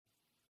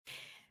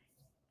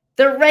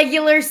The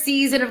regular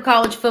season of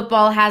college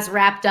football has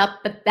wrapped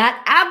up, but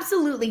that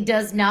absolutely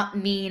does not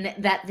mean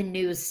that the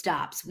news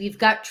stops. We've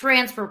got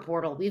transfer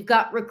portal, we've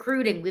got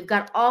recruiting, we've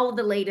got all of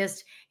the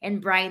latest, and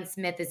Brian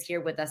Smith is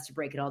here with us to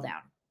break it all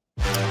down.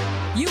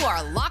 You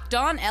are Locked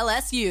On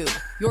LSU,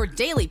 your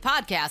daily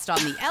podcast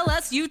on the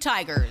LSU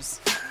Tigers.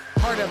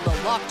 Part of the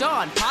Locked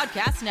On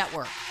Podcast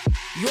Network,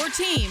 your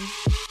team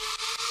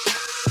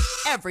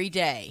every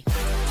day.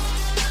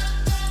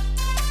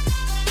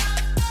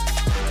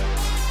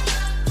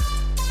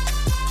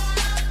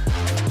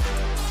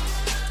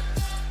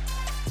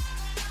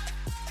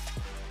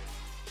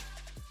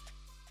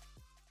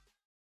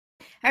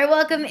 All right,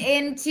 welcome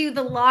into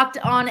the Locked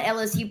On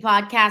LSU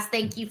podcast.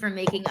 Thank you for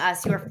making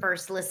us your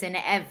first listen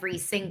every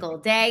single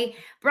day.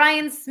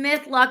 Brian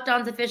Smith, Locked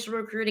On's official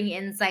recruiting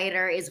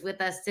insider, is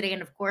with us today.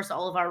 And of course,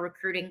 all of our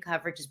recruiting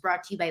coverage is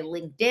brought to you by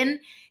LinkedIn.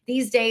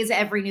 These days,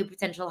 every new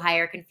potential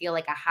hire can feel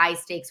like a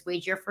high-stakes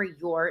wager for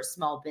your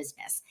small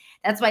business.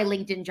 That's why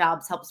LinkedIn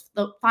Jobs helps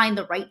find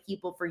the right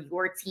people for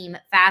your team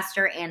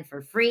faster and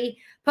for free.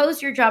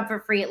 Post your job for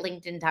free at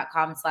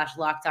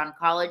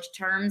linkedin.com/lockedoncollege.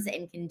 Terms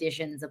and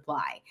conditions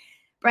apply.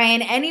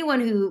 Brian,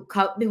 anyone who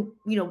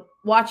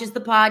watches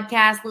the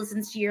podcast,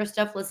 listens to your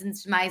stuff,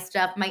 listens to my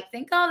stuff, might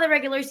think, oh, the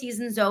regular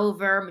season's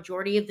over.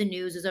 Majority of the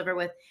news is over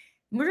with.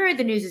 Majority of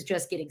the news is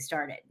just getting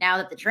started. Now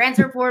that the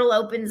transfer portal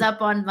opens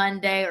up on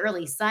Monday,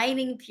 early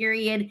signing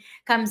period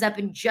comes up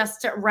in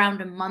just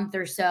around a month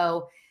or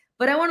so.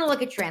 But I want to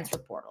look at transfer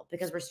portal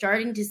because we're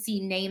starting to see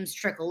names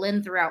trickle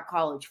in throughout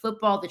college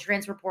football. The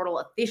transfer portal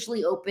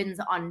officially opens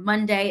on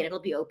Monday, and it'll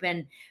be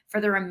open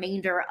for the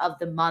remainder of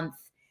the month.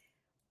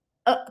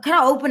 Kind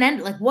of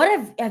open-ended. Like, what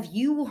have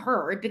you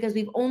heard? Because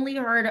we've only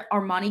heard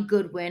Armani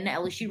Goodwin,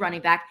 LSU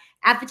running back,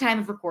 at the time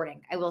of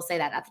recording. I will say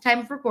that. At the time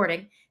of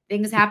recording,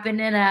 things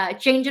happen in a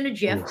change in a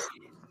jiff.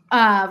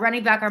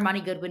 Running back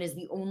Armani Goodwin is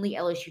the only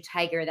LSU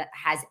Tiger that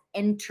has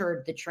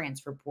entered the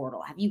transfer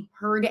portal. Have you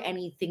heard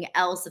anything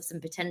else of some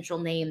potential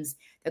names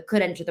that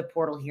could enter the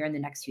portal here in the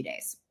next few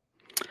days?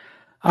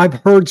 I've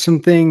heard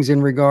some things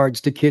in regards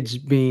to kids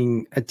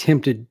being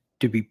attempted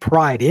to be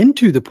pried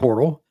into the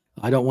portal.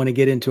 I don't want to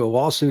get into a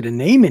lawsuit and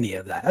name any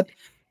of that,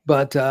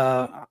 but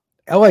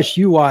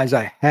LSU-wise,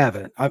 I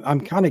haven't. I'm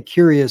kind of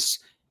curious.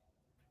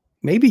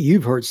 Maybe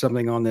you've heard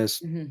something on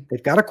this. Mm-hmm.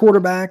 They've got a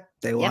quarterback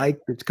they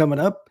like. It's coming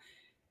up.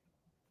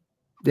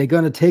 They're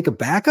going to take a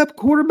backup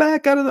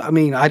quarterback out of the – I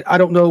mean, I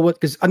don't know what –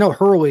 because I know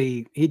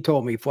Hurley, he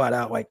told me flat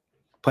out, like,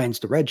 plans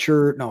to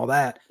redshirt and all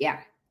that. Yeah.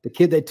 The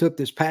kid they took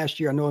this past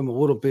year, I know him a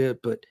little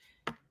bit, but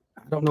I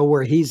don't know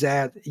where he's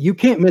at. You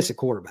can't miss a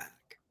quarterback.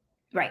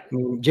 Right. I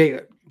mean,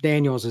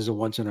 Daniels is a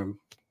once in a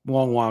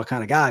long while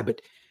kind of guy,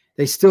 but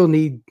they still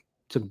need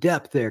some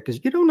depth there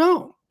because you don't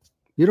know.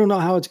 You don't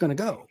know how it's going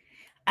to go.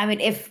 I mean,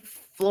 if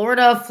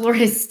Florida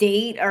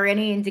State are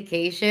any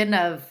indication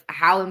of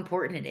how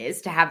important it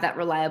is to have that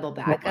reliable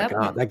backup. Oh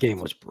my God, that game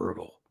was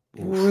brutal.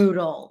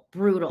 Brutal.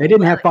 They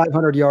didn't have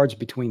 500 yards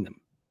between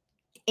them.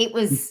 It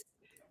was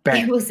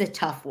a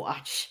tough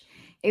watch.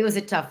 It was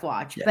a tough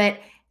watch, but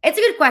it's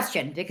a good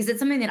question because it's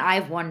something that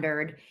I've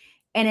wondered.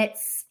 And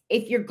it's,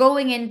 if you're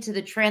going into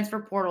the transfer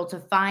portal to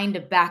find a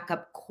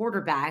backup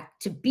quarterback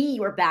to be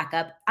your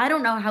backup, I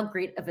don't know how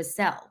great of a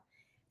sell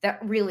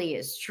that really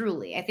is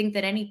truly. I think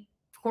that any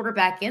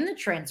quarterback in the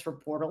transfer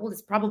portal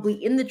is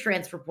probably in the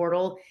transfer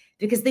portal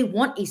because they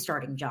want a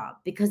starting job,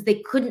 because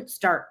they couldn't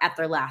start at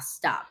their last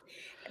stop.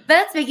 But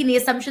that's making the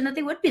assumption that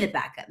they would be the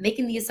backup,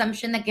 making the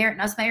assumption that Garrett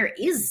Nussmeier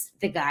is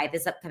the guy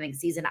this upcoming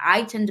season.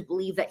 I tend to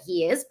believe that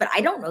he is, but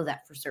I don't know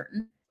that for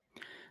certain.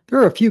 There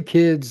are a few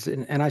kids,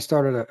 and I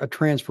started a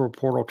transfer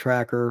portal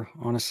tracker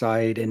on a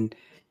site, and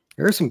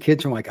there are some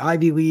kids from like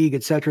Ivy League,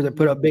 et cetera, that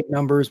put up big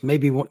numbers.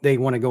 Maybe they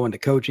want to go into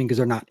coaching because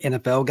they're not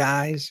NFL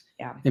guys.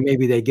 Yeah. And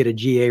maybe they get a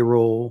GA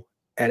role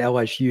at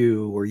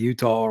LSU or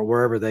Utah or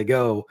wherever they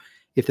go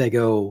if they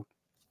go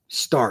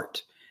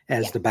start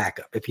as the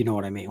backup, if you know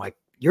what I mean. Like,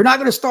 you're not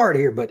going to start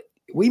here, but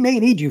we may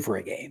need you for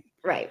a game.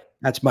 Right.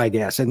 That's my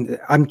guess. And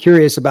I'm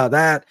curious about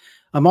that.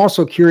 I'm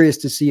also curious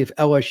to see if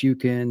LSU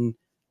can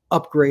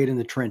upgrade in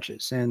the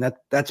trenches. And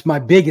that's my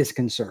biggest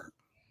concern.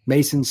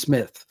 Mason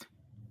Smith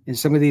and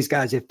some of these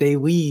guys, if they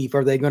leave,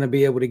 are they going to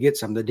be able to get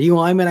some? The D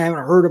linemen I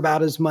haven't heard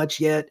about as much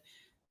yet.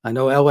 I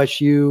know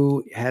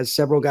LSU has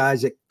several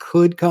guys that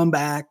could come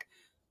back.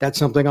 That's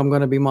something I'm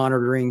going to be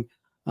monitoring.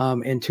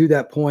 And to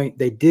that point,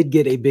 they did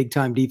get a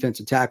big-time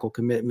defensive tackle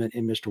commitment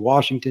in Mr.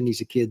 Washington.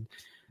 He's a kid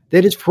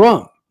that is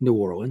from New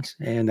Orleans,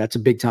 and that's a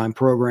big-time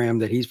program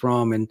that he's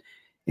from. And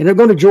they're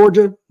going to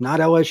Georgia, not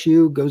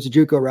LSU, goes the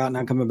JUCO route,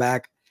 not coming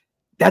back.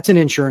 That's an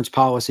insurance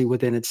policy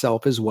within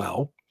itself as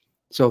well.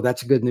 So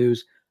that's good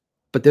news.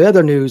 But the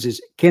other news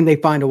is, can they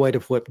find a way to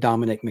flip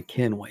Dominic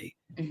McKinley?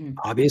 Mm-hmm.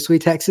 Obviously,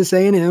 Texas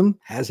A&M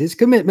has his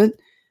commitment,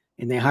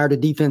 and they hired a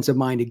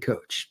defensive-minded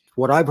coach.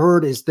 What I've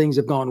heard is things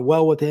have gone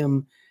well with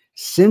him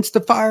since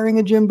the firing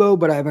of Jimbo,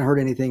 but I haven't heard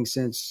anything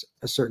since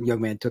a certain young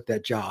man took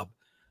that job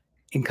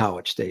in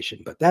College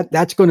Station. But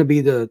that's going to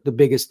be the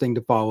biggest thing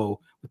to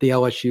follow with the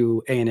LSU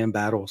A&M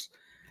battles.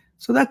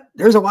 So that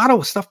there's a lot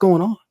of stuff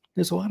going on.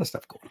 There's a lot of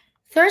stuff going on.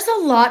 There's a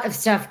lot of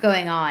stuff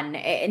going on,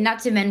 and not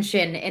to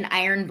mention an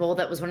Iron Bowl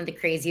that was one of the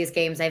craziest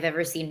games I've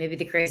ever seen, maybe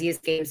the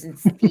craziest game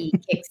since the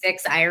Kick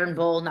Six Iron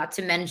Bowl, not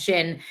to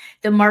mention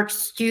the Mark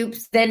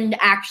Stoops, then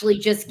actually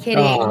just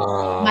kidding,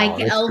 Mike Oh,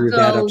 they screwed that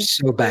up Elko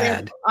so flip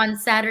bad. on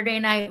Saturday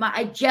night,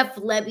 Jeff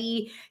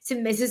Levy to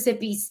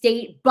Mississippi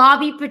State,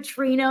 Bobby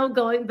Petrino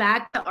going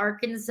back to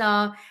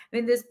Arkansas. I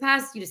mean, this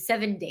past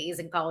 7 days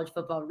in college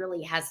football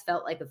really has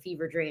felt like a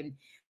fever dream.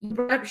 You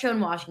brought up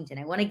Sean Washington.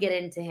 I want to get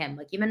into him.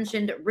 Like you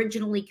mentioned,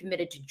 originally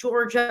committed to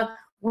Georgia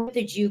with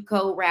the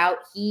JUCO route.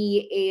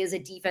 He is a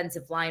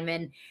defensive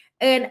lineman.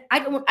 And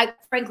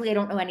frankly, I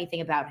don't know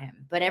anything about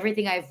him, but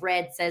everything I've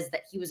read says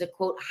that he was a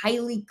quote,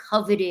 highly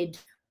coveted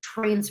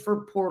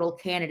transfer portal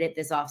candidate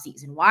this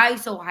offseason. Why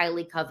so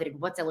highly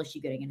coveted? What's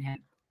LSU getting in him?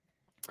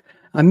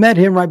 I met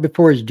him right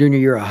before his junior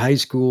year of high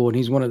school, and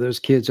he's one of those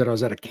kids that I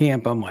was at a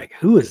camp. I'm like,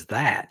 who is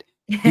that?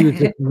 He was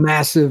just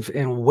massive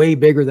and way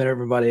bigger than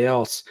everybody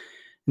else.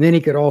 And then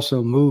he could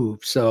also move.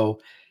 So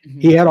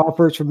he had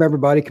offers from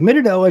everybody,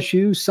 committed to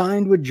LSU,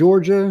 signed with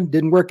Georgia,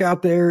 didn't work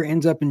out there,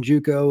 ends up in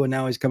JUCO, and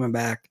now he's coming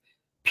back.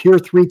 Pure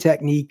 3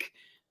 technique,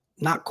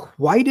 not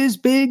quite as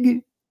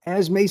big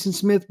as Mason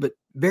Smith, but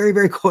very,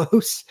 very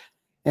close.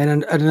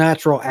 And a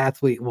natural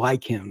athlete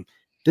like him.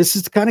 This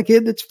is the kind of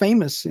kid that's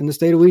famous in the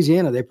state of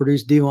Louisiana. They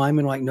produce D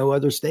linemen like no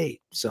other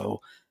state.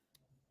 So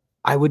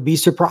I would be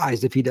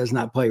surprised if he does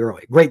not play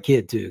early. Great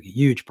kid, too.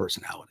 Huge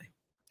personality.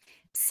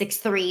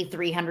 6'3",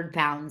 300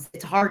 pounds.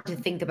 It's hard to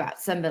think about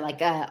somebody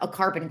like a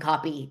carbon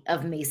copy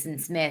of Mason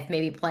Smith,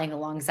 maybe playing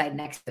alongside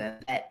next to him.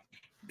 But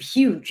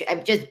huge.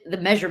 The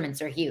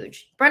measurements are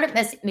huge. Brought up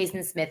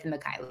Mason Smith and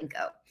Mekhi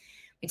Wingo.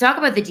 We talk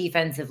about the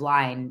defensive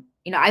line.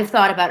 I've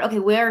thought about, okay,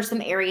 where are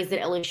some areas that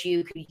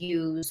LSU could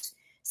use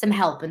some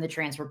help in the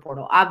transfer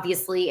portal?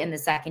 Obviously, in the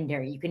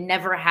secondary, you can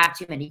never have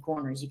too many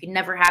corners. You can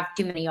never have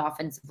too many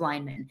offensive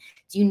linemen.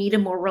 Do you need a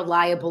more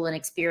reliable and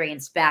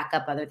experienced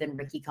backup other than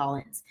Ricky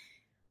Collins?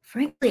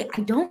 Frankly,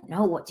 I don't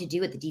know what to do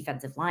with the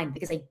defensive line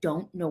because I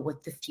don't know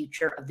what the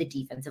future of the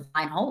defensive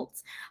line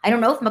holds. I don't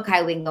know if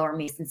Mekhi Wingo or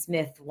Mason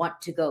Smith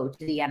want to go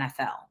to the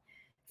NFL.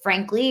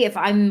 Frankly, if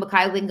I'm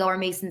Mekhi Wingo or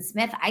Mason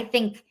Smith, I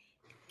think,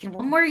 can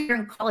one more year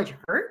in college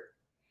hurt?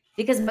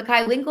 Because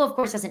Mekhi Wingo, of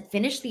course, hasn't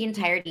finished the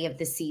entirety of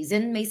the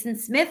season. Mason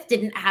Smith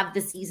didn't have the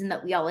season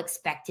that we all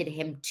expected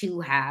him to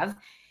have.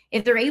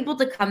 If they're able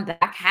to come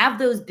back, have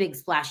those big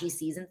splashy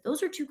seasons,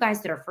 those are 2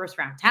 guys that are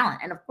first-round talent.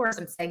 And of course,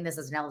 I'm saying this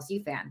as an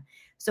LSU fan.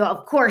 So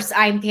of course,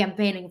 I'm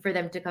campaigning for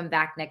them to come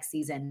back next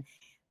season.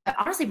 But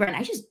honestly, Brennan,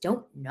 I just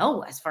don't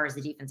know as far as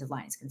the defensive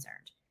line is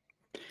concerned.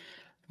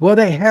 Well,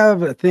 they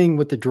have a thing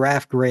with the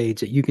draft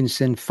grades that you can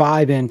send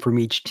 5 in from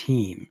each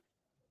team,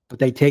 but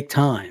they take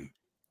time.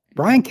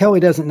 Brian Kelly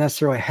doesn't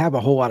necessarily have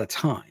a whole lot of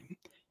time.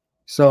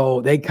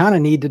 So they kind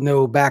of need to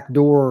know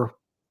backdoor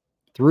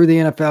through the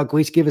NFL, at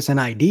least give us an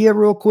idea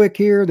real quick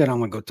here. Then I'm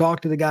going to go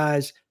talk to the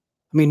guys.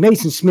 I mean,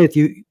 Mason Smith,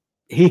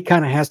 he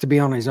kind of has to be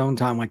on his own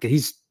time. Like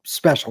he's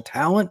special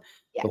talent.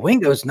 Yeah. But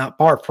Wingo's not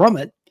far from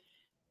it.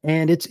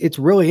 And it's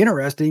really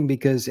interesting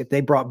because if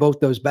they brought both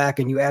those back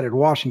and you added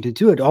Washington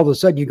to it, all of a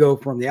sudden you go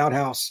from the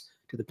outhouse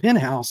to the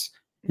penthouse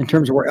in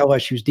terms of where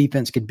LSU's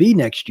defense could be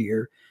next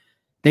year.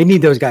 They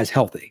need those guys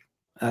healthy.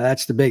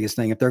 That's the biggest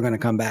thing if they're going to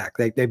come back.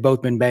 They've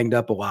both been banged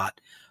up a lot.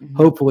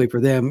 Hopefully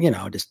for them,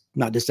 just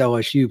not just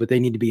LSU, but they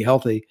need to be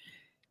healthy.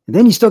 And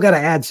then you still got to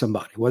add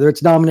somebody, whether it's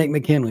Dominic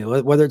McKinley,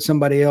 whether it's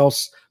somebody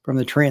else from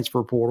the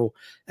transfer portal.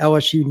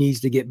 LSU needs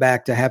to get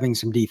back to having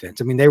some defense.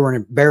 I mean, they were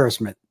an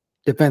embarrassment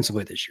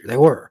defensively this year. They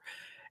were.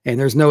 And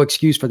there's no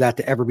excuse for that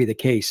to ever be the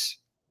case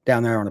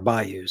down there on the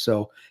Bayou.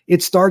 So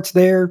it starts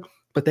there,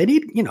 but they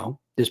need,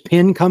 does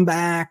Penn come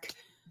back?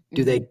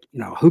 Do they,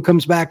 who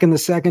comes back in the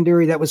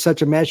secondary? That was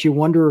such a mess. You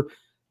wonder,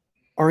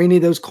 are any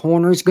of those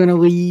corners going to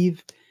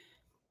leave?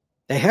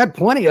 They had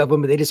plenty of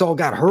them, but they just all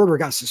got hurt or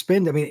got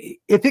suspended. I mean,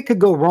 if it could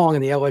go wrong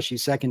in the LSU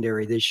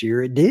secondary this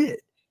year, it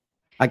did.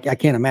 I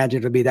can't imagine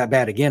it'll be that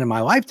bad again in my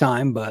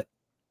lifetime, but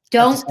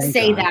don't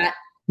say that.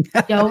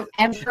 Don't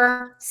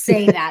ever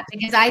say that,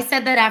 because I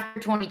said that after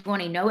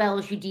 2020, no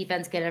LSU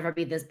defense could ever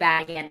be this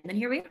bad again. And then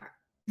here we are.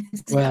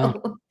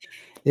 Well,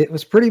 it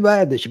was pretty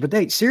bad this year,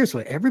 but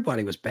seriously,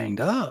 everybody was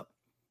banged up.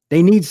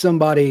 They need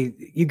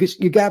somebody. You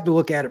got to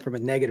look at it from a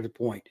negative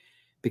point,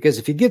 because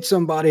if you get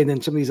somebody and then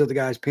some of these other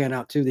guys pan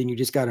out too, then you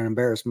just got an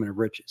embarrassment of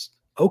riches.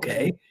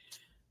 Okay.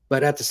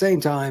 But at the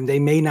same time, they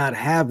may not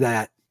have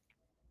that.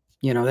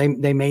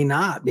 They may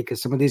not,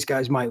 because some of these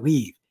guys might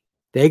leave.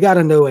 They got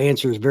to know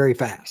answers very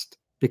fast,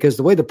 because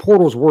the way the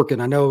portal's working,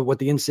 I know what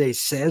the NCAA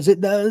says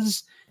it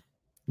does.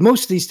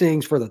 Most of these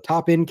things for the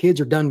top end kids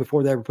are done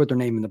before they ever put their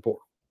name in the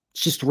portal.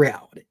 It's just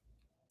reality.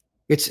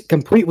 It's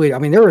completely, I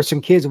mean, there are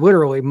some kids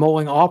literally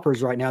mulling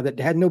offers right now that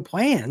had no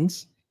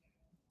plans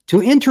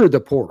to enter the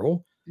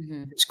portal.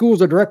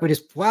 Schools are directly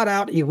just flat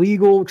out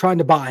illegal trying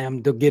to buy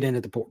them to get into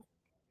the portal.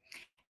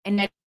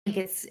 And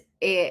think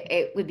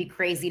it would be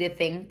crazy to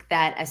think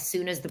that as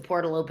soon as the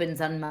portal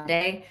opens on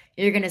Monday,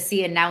 you're going to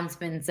see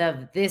announcements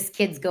of this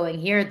kid's going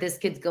here, this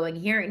kid's going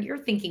here, and you're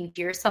thinking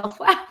to yourself,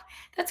 wow,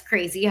 that's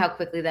crazy how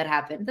quickly that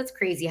happened. That's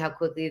crazy how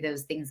quickly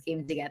those things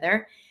came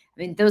together. I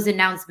mean, those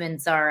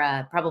announcements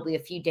are probably a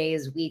few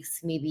days,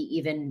 weeks, maybe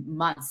even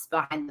months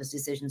behind those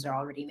decisions are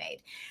already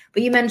made.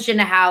 But you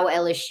mentioned how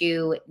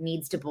LSU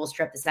needs to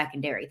bolster up the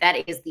secondary.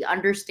 That is the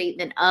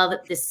understatement of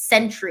the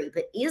century.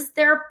 But is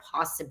there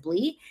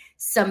possibly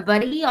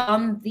somebody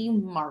on the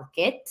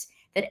market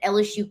that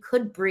LSU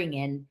could bring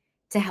in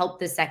to help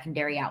the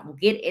secondary out? We'll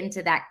get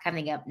into that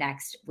coming up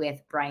next with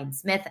Brian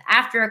Smith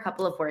after a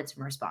couple of words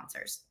from our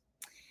sponsors.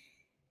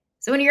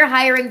 So when you're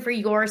hiring for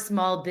your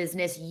small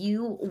business,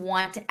 you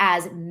want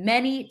as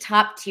many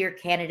top tier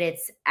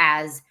candidates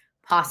as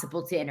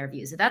possible to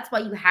interview. So that's why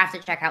you have to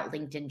check out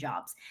LinkedIn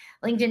Jobs.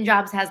 LinkedIn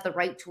Jobs has the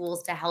right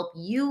tools to help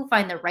you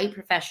find the right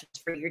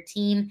professionals for your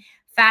team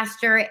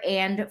faster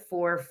and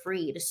for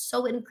free. It is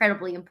so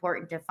incredibly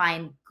important to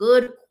find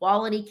good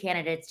quality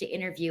candidates to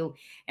interview,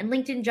 and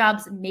LinkedIn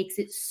Jobs makes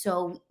it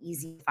so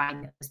easy to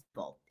find those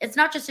people. It's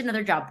not just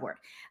another job board.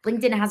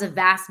 LinkedIn has a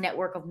vast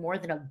network of more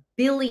than a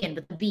billion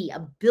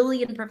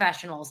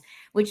professionals,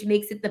 which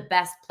makes it the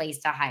best place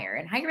to hire.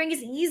 And hiring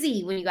is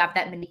easy when you have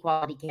that many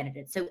quality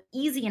candidates. So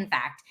easy, in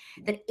fact,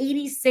 that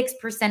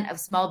 86% of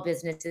small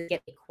businesses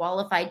get a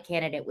qualified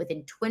candidate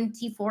within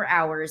 24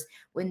 hours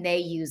when they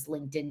use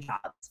LinkedIn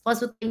Jobs.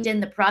 Plus, with LinkedIn,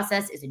 the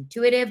process is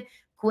intuitive,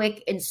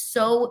 quick, and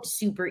so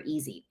super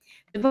easy.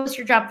 To post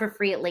your job for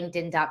free at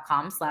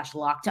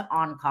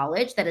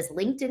linkedin.com/lockedoncollege. That is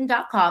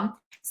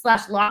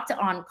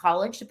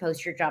linkedin.com/lockedoncollege to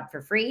post your job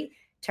for free.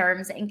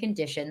 Terms and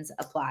conditions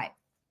apply.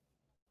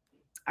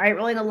 All right,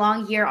 rolling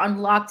along here on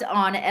Locked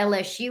On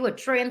LSU, a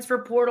transfer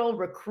portal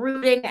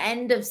recruiting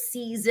end of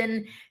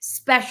season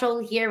special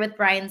here with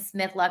Brian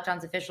Smith, Locked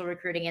On's official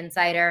recruiting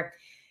insider.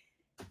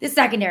 The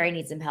secondary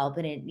needs some help,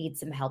 and it needs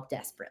some help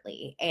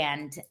desperately.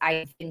 And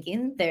I'm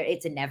thinking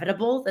it's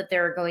inevitable that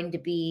there are going to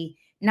be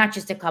not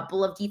just a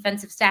couple of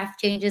defensive staff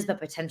changes, but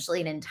potentially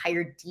an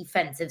entire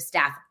defensive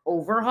staff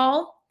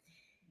overhaul,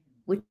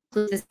 which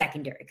includes the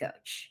secondary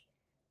coach.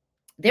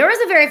 There was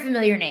a very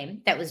familiar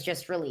name that was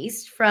just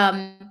released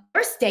from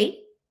our state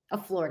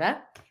of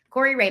Florida,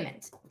 Corey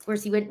Raymond. Of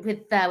course, he went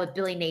with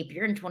Billy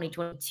Napier in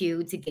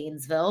 2022 to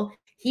Gainesville.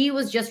 He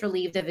was just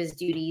relieved of his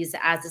duties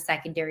as a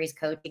secondaries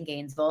coach in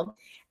Gainesville.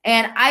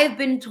 And I've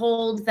been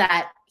told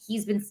that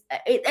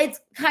it's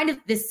kind of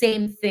the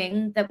same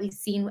thing that we've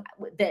seen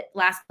the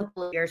last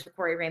couple of years with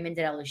Corey Raymond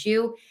at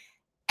LSU.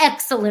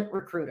 Excellent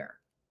recruiter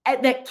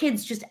that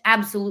kids just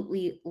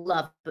absolutely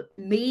love, but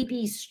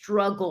maybe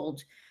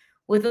struggled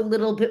with a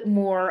little bit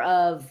more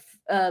of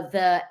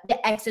the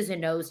X's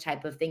and O's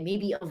type of thing,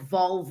 maybe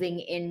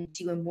evolving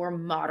into a more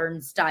modern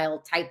style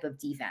type of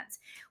defense.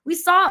 We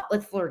saw it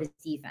with Florida's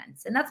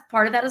defense, and that's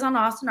part of that is on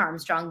Austin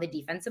Armstrong, the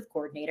defensive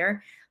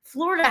coordinator.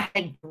 Florida had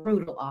a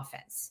brutal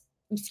offense.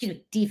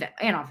 Defense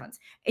and offense.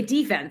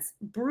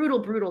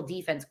 Brutal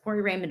defense.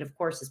 Corey Raymond, of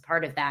course, is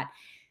part of that.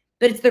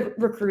 But it's the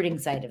recruiting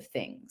side of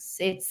things.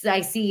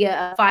 I see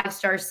a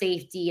 5-star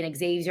safety and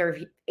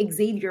Xavier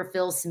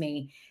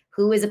Filsme,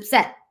 who is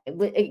upset,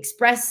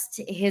 expressed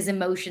his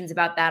emotions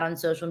about that on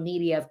social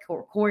media of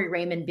Corey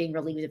Raymond being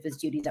relieved of his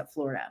duties at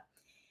Florida.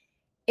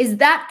 Is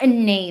that a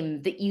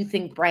name that you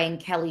think Brian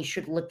Kelly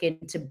should look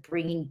into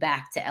bringing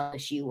back to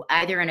LSU,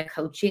 either in a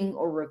coaching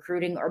or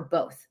recruiting or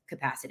both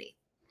capacity?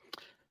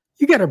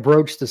 You got to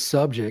broach the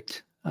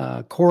subject.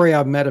 Corey,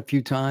 I've met a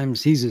few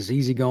times. He's as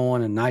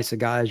easygoing and nice a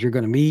guy as you're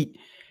going to meet.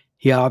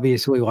 He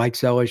obviously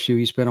likes LSU.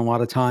 He spent a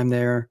lot of time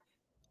there.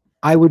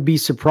 I would be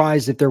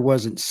surprised if there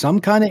wasn't some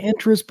kind of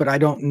interest, but I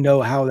don't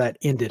know how that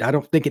ended. I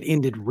don't think it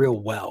ended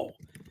real well.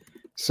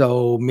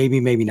 So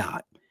maybe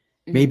not.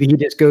 Mm-hmm. Maybe he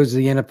just goes to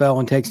the NFL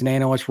and takes an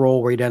analyst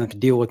role where he doesn't have to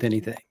deal with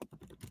anything.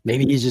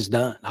 Maybe he's just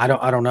done. I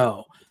don't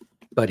know.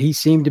 But he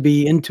seemed to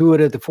be into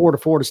it at the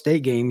Florida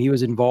State game. He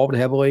was involved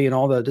heavily in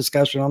all the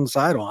discussion on the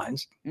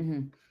sidelines.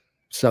 Mm-hmm.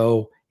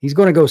 So he's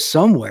going to go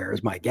somewhere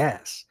is my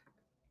guess.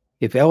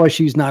 If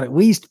LSU's not at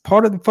least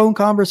part of the phone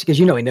conversation,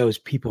 because he knows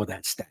people of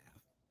that staff.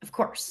 Of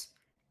course.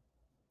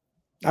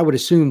 I would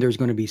assume there's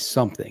going to be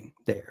something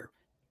there.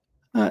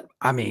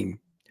 I mean,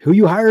 who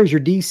you hire as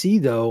your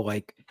DC, though,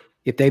 like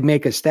if they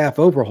make a staff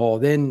overhaul,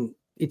 then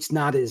it's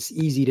not as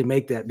easy to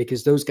make that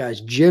because those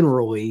guys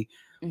generally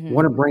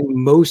want to bring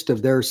most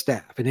of their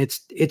staff. And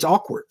it's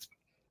awkward.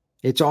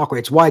 It's awkward.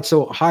 It's why it's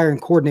so hiring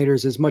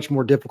coordinators is much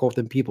more difficult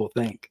than people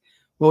think.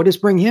 Well,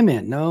 just bring him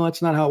in. No,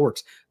 that's not how it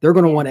works. They're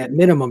going to want at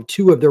minimum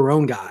 2 of their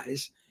own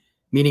guys,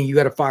 meaning you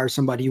got to fire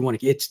somebody you want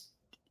to get.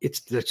 It's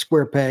the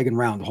square peg and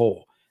round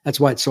hole. That's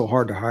why it's so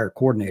hard to hire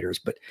coordinators.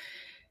 But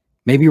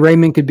maybe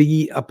Raymond could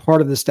be a part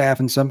of the staff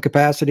in some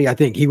capacity. I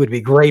think he would be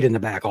great in the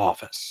back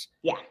office.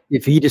 Yeah.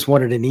 If he just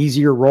wanted an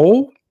easier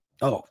role,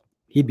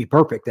 he'd be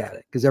perfect at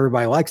it because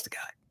everybody likes the guy.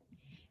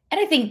 And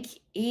I think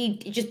he,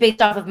 just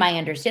based off of my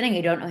understanding,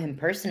 I don't know him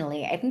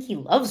personally, I think he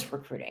loves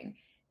recruiting.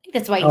 I think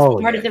that's why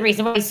he's part of the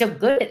reason why he's so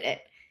good at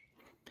it.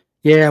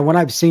 Yeah, when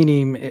I've seen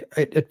him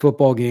at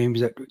football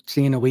games,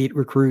 seeing elite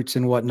recruits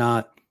and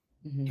whatnot,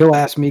 he'll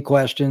ask me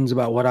questions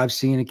about what I've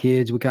seen of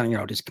kids. We kind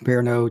of, just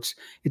compare notes.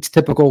 It's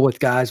typical with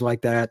guys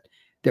like that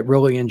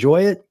really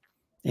enjoy it,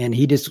 and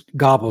he just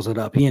gobbles it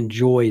up. He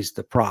enjoys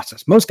the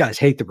process. Most guys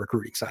hate the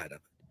recruiting side of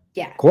it.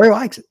 Yeah. Corey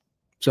likes it.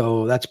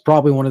 So that's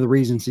probably one of the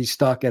reasons he's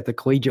stuck at the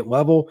collegiate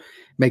level.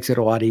 Makes it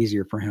a lot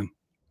easier for him.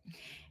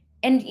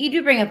 And you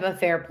do bring up a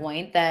fair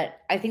point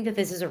that I think that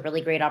this is a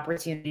really great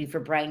opportunity for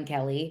Brian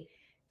Kelly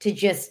to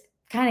just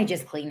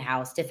clean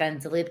house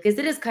defensively, because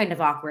it is kind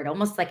of awkward,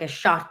 almost like a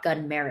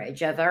shotgun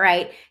marriage of, all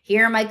right,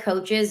 here are my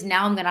coaches.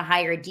 Now I'm going to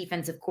hire a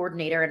defensive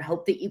coordinator and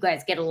hope that you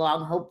guys get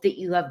along, hope that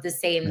you have the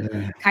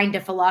same kind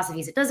of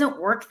philosophies. It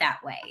doesn't work that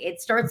way.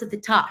 It starts at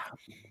the top.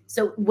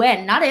 So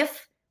when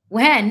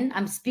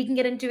I'm speaking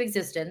it into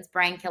existence,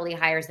 Brian Kelly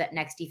hires that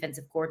next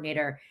defensive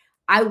coordinator,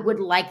 I would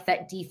like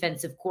that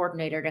defensive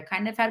coordinator to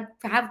kind of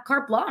have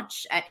carte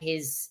blanche at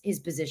his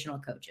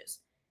positional coaches.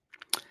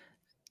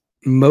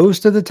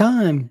 Most of the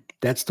time,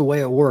 that's the way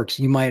it works.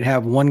 You might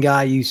have one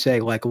guy you say,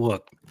 like,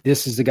 look,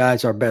 this is the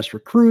guy's our best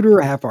recruiter.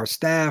 Half our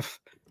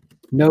staff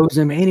knows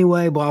him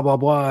anyway, blah, blah,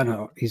 blah.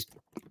 And he's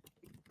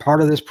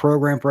part of this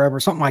program forever,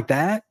 something like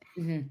that.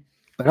 Mm-hmm.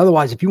 But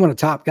otherwise, if you want a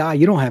top guy,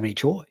 you don't have any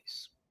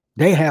choice.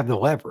 They have the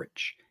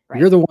leverage. Right.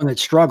 You're the one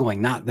that's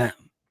struggling, not them.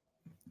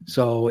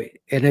 So,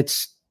 and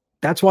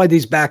that's why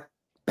these back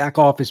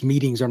office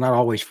meetings are not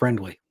always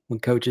friendly when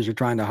coaches are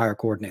trying to hire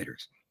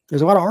coordinators.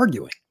 There's a lot of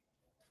arguing.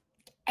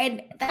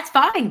 And that's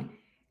fine,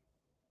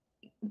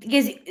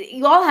 because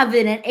you all have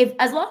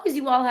as long as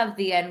you all have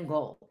the end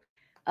goal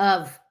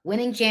of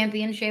winning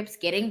championships,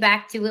 getting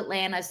back to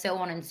Atlanta, so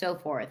on and so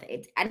forth.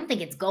 I don't think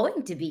it's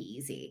going to be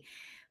easy,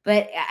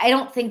 but I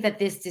don't think that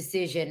this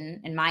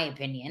decision, in my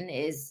opinion,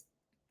 is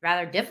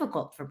rather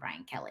difficult for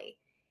Brian Kelly.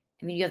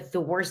 I mean, you have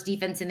the worst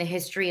defense in the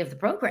history of the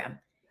program.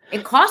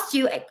 It cost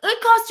you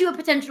a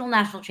potential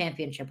national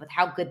championship with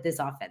how good this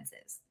offense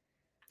is.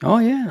 Oh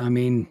yeah, I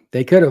mean,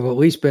 they could have at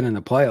least been in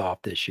the playoff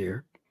this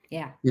year.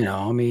 Yeah,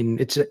 I mean,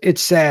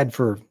 it's sad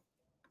for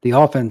the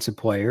offensive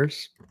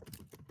players.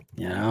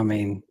 I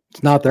mean,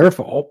 it's not their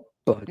fault,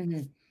 but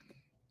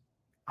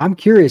I'm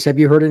curious. Have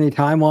you heard any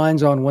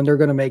timelines on when they're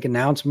going to make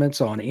announcements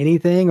on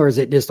anything, or is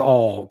it just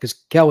all because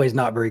Kelly's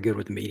not very good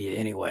with the media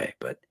anyway?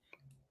 But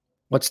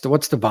what's the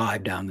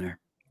vibe down there?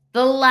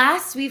 The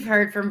last we've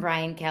heard from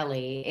Brian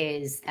Kelly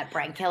is that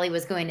Brian Kelly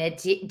was going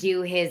to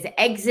do his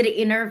exit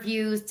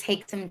interviews,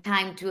 take some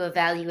time to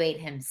evaluate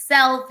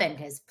himself and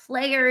his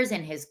players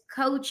and his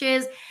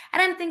coaches.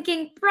 And I'm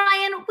thinking,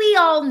 Brian, we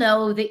all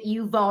know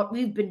that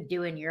we've been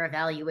doing your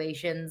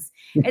evaluations.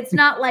 It's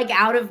not like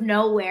out of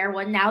nowhere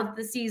when now that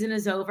the season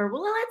is over,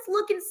 well, let's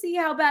look and see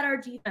how bad our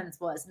defense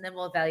was, and then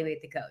we'll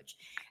evaluate the coach.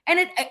 And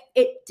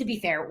it to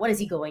be fair, what is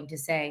he going to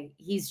say?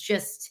 He's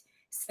just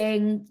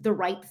saying the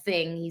right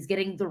thing. He's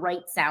getting the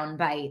right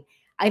soundbite.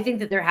 I think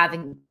that they're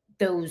having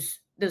those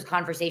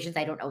conversations.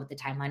 I don't know what the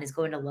timeline is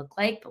going to look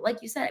like, but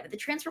like you said, the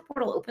transfer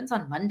portal opens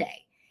on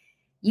Monday.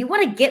 You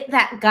want to get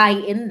that guy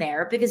in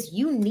there because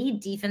you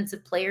need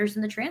defensive players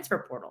in the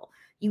transfer portal.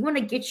 You want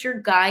to get your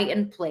guy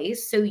in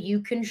place so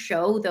you can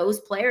show those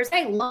players,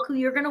 hey, look who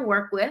you're going to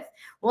work with.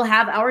 We'll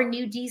have our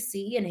new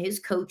DC and his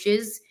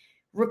coaches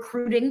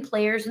recruiting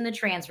players in the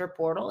transfer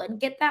portal and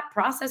get that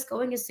process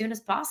going as soon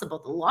as possible.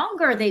 The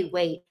longer they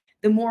wait,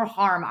 the more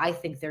harm I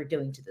think they're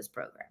doing to this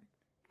program.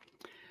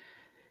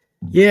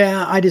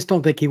 Yeah, I just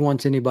don't think he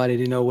wants anybody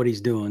to know what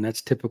he's doing.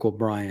 That's typical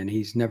Brian.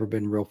 He's never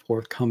been real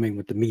forthcoming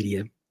with the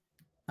media.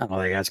 I don't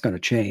think that's going to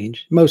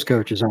change. Most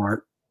coaches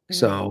aren't. Mm-hmm.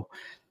 So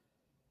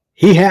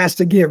he has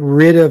to get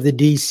rid of the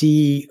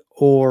DC,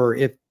 or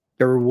if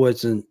there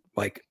wasn't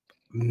like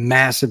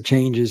massive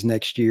changes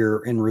next year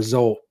in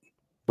result,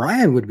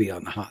 Brian would be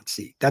on the hot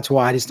seat. That's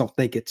why I just don't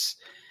think it's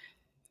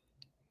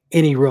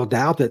any real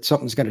doubt that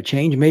something's going to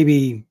change.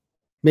 Maybe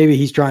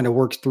he's trying to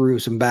work through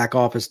some back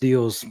office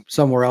deals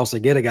somewhere else to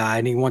get a guy,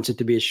 and he wants it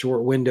to be a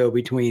short window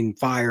between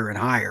fire and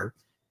hire.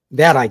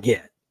 That I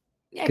get,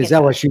 because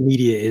LSU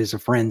media is a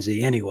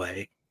frenzy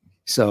anyway.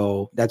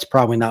 So that's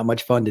probably not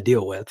much fun to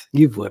deal with.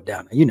 You've lived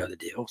down there, you know the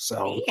deal.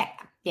 So yeah.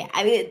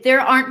 I mean, there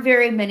aren't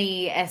very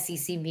many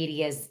SEC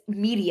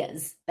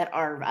medias that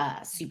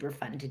are super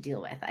fun to deal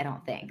with, I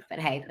don't think. But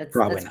hey, that's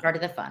part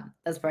of the fun.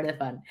 That's part of the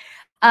fun.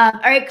 All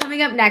right,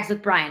 coming up next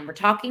with Brian, we're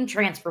talking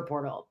transfer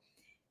portal.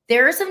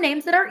 There are some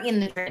names that are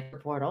in the transfer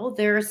portal.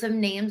 There are some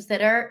names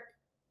that are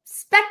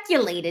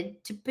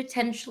speculated to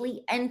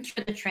potentially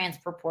enter the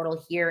transfer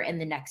portal here in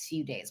the next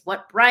few days.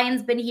 What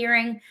Brian's been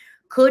hearing,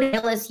 could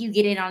LSU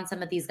get in on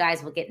some of these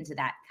guys? We'll get into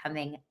that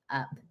coming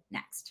up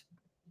next.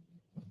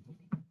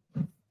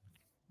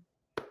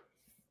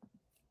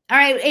 All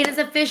right, it is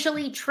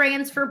officially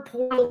transfer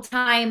portal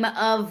time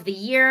of the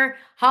year.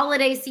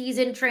 Holiday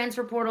season,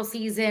 transfer portal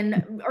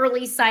season,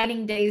 early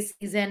signing day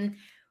season.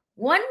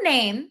 One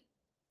name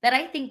that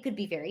I think could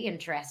be very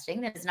interesting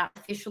that is not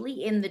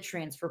officially in the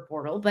transfer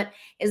portal, but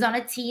is on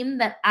a team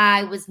that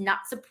I was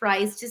not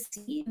surprised to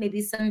see. Maybe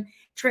some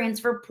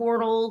transfer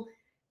portal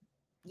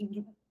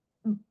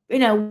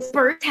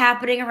spurts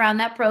happening around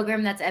that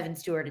program. That's Evan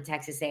Stewart at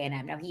Texas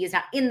A&M. Now, he is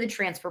not in the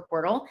transfer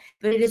portal,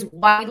 but it is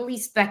widely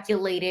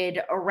speculated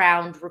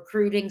around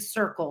recruiting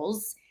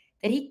circles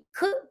that he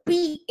could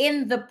be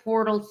in the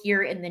portal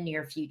here in the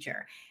near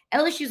future.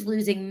 LSU's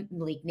losing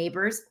Malik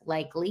Neighbors,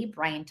 likely.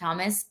 Brian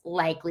Thomas,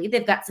 likely.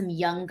 They've got some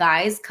young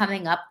guys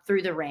coming up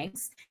through the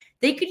ranks.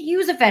 They could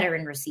use a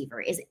veteran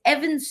receiver. Is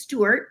Evan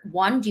Stewart,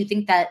 one, do you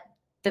think that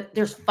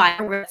there's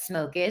fire where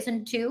smoke is?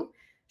 And two,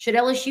 should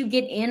LSU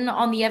get in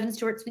on the Evan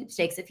Stewart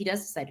sweepstakes if he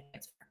does decide to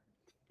transfer?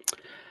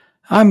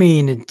 I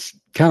mean, it's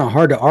kind of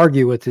hard to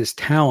argue with his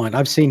talent.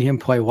 I've seen him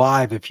play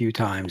live a few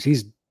times.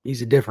 He's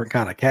a different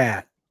kind of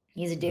cat.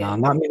 He's a dude. Not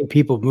many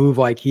people move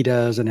like he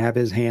does and have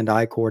his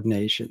hand-eye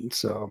coordination.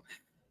 So,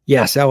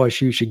 yes,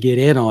 LSU should get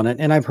in on it.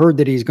 And I've heard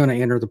that he's going to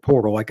enter the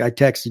portal. Like I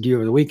texted you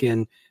over the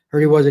weekend, heard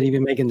he wasn't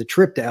even making the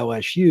trip to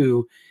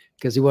LSU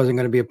because he wasn't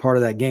going to be a part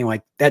of that game.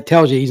 Like that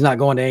tells you he's not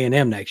going to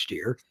A&M next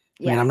year.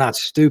 Yeah. I mean, I'm not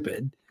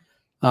stupid.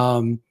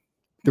 The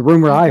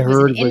rumor I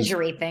heard was an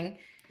injury thing.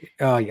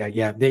 Oh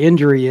yeah. The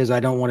injury is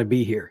I don't want to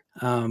be here.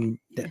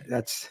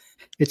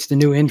 It's the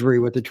new injury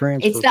with the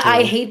transfer. It's the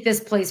I hate this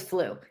place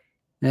flu.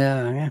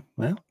 Yeah.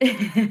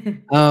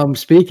 Well,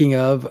 speaking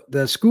of,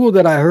 the school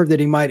that I heard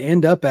that he might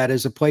end up at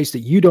is a place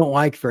that you don't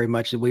like very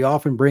much that we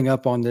often bring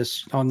up on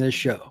this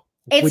show.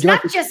 It's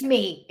not just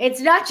me.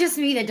 It's not just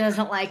me that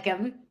doesn't like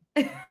him.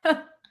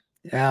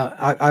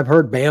 Yeah, I've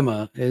heard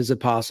Bama is a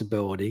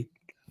possibility.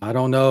 I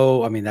don't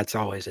know. I mean, that's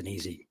always an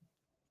easy.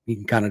 You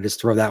can kind of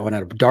just throw that one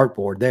at a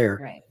dartboard there.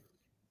 Right.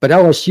 But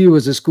LSU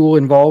is a school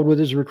involved with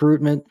his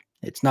recruitment.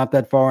 It's not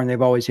that far, and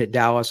they've always hit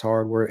Dallas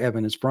hard, where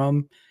Evan is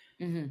from.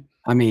 Mm-hmm.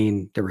 I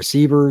mean, the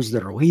receivers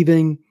that are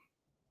leaving,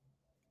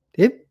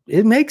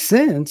 it makes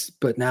sense.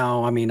 But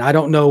now, I mean, I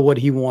don't know what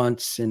he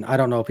wants, and I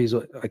don't know if he's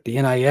like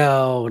the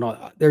NIL and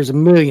all. There's a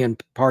million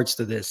parts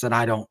to this that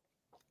I don't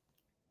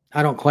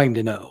claim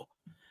to know.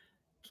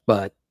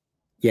 But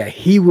yeah,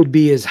 he would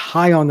be as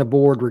high on the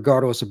board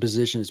regardless of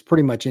position as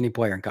pretty much any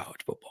player in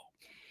college football.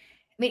 I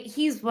mean,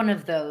 he's one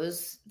of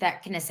those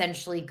that can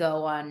essentially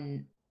go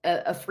on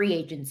a free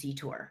agency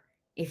tour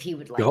if he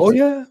would like. Oh,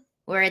 yeah.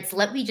 Where it's,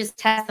 let me just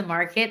test the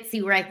market,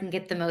 see where I can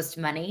get the most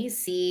money,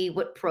 see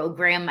what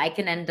program I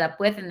can end up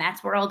with, and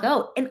that's where I'll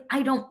go. And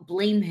I don't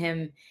blame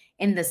him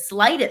in the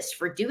slightest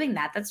for doing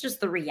that. That's just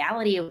the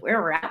reality of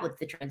where we're at with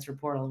the transfer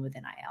portal and with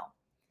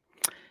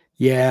NIL.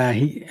 Yeah,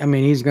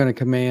 he's going to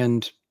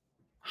command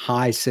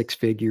high six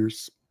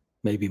figures,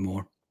 maybe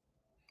more.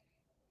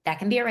 That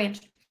can be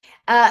arranged.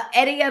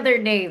 Any other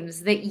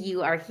names that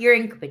you are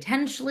hearing could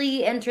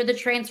potentially enter the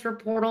transfer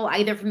portal,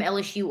 either from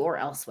LSU or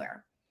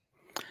elsewhere?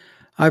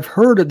 I've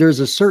heard that there's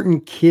a certain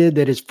kid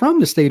that is from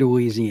the state of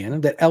Louisiana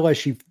that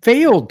LSU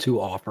failed to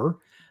offer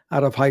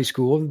out of high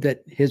school,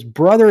 that his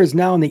brother is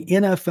now in the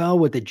NFL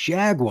with the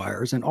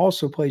Jaguars and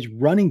also plays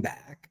running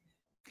back.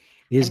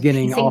 He's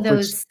getting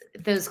offered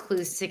those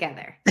clues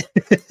together.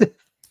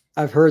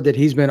 I've heard that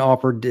he's been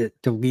offered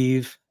to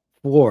leave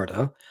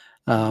Florida.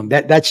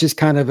 That's just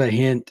kind of a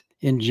hint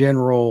in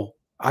general.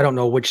 I don't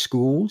know which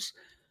schools,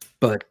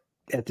 but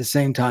at the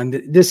same time,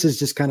 this is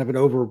just kind of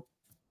an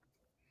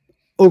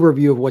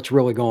overview of what's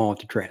really going on with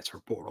the transfer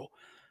portal.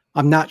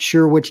 I'm not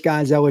sure which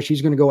guys LSU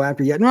is going to go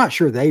after yet. I'm not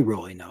sure they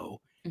really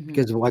know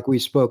because like we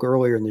spoke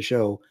earlier in the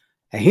show,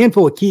 a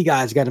handful of key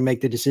guys got to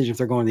make the decision if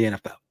they're going to the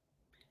NFL,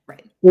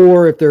 right?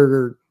 Or if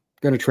they're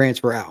going to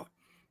transfer out.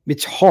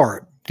 It's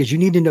hard because you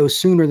need to know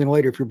sooner than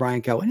later if you're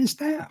Brian Kelly and his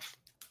staff.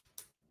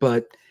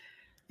 But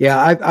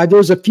yeah,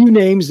 there's a few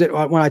names that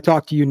when I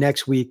talk to you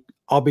next week,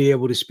 I'll be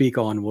able to speak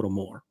on a little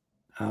more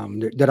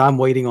that I'm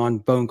waiting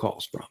on phone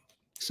calls from.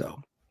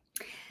 So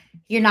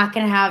you're not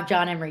going to have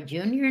John Emery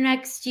Jr.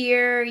 next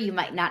year. You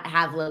might not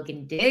have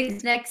Logan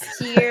Diggs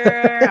next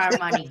year.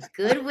 Armani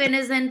Goodwin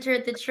has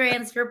entered the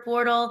transfer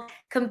portal.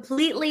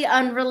 Completely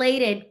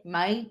unrelated.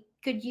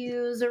 Could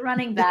use a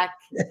running back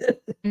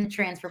in the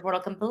transfer portal.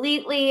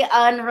 Completely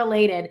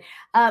unrelated.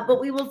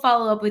 But we will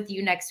follow up with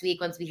you next week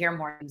once we hear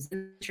more news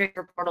in the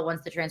transfer portal,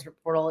 once the transfer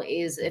portal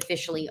is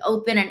officially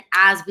open and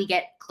as we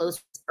get close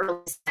to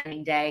early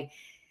signing day.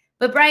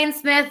 But Brian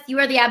Smith, you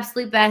are the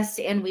absolute best,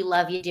 and we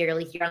love you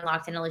dearly here on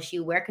Locked On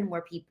LSU. Where can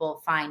more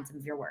people find some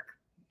of your work?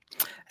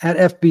 At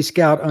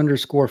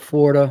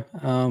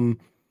FBScout_Florida.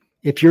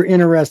 If you're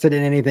interested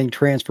in anything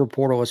transfer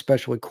portal,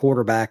 especially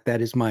quarterback,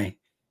 that is my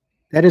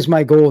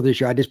goal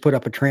this year. I just put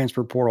up a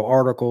transfer portal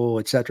article,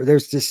 etc.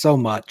 There's just so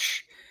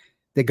much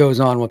that goes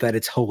on with that.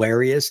 It's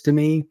hilarious to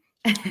me.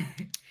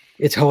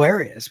 It's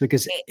hilarious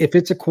because if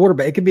it's a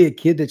quarterback, it could be a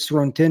kid that's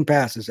thrown 10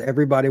 passes.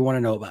 Everybody want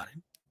to know about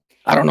him.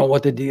 I don't know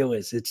what the deal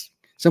is.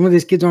 Some of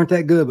these kids aren't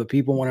that good, but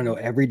people want to know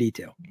every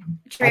detail.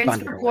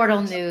 Transfer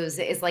portal news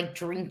is like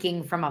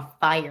drinking from a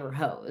fire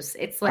hose.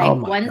 It's like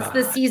once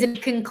the season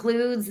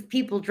concludes,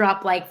 people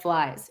drop like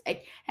flies.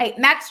 Hey,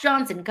 Max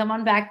Johnson, come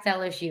on back to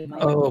LSU.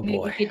 Maybe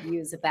we could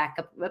use a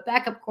backup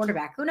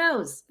quarterback. Who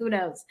knows?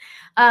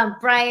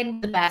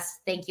 Brian, the best.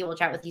 Thank you. We'll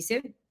chat with you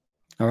soon.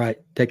 All right.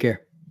 Take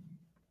care.